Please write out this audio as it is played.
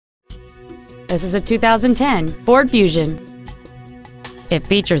This is a 2010 Ford Fusion. It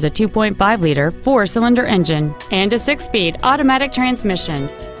features a 2.5-liter four-cylinder engine and a 6-speed automatic transmission.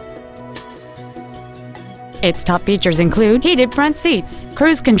 Its top features include heated front seats,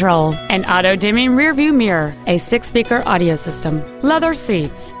 cruise control, an auto-dimming rearview mirror, a 6-speaker audio system, leather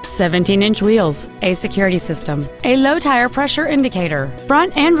seats, 17-inch wheels, a security system, a low tire pressure indicator,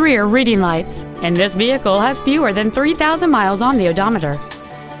 front and rear reading lights, and this vehicle has fewer than 3,000 miles on the odometer.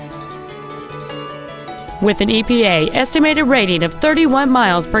 With an EPA estimated rating of 31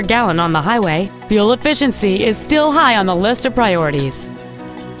 miles per gallon on the highway, fuel efficiency is still high on the list of priorities.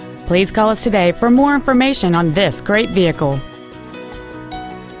 Please call us today for more information on this great vehicle.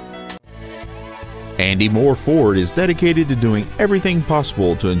 Andy Mohr Ford is dedicated to doing everything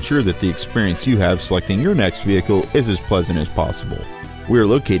possible to ensure that the experience you have selecting your next vehicle is as pleasant as possible. We are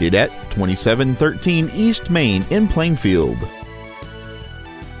located at 2713 East Main in Plainfield.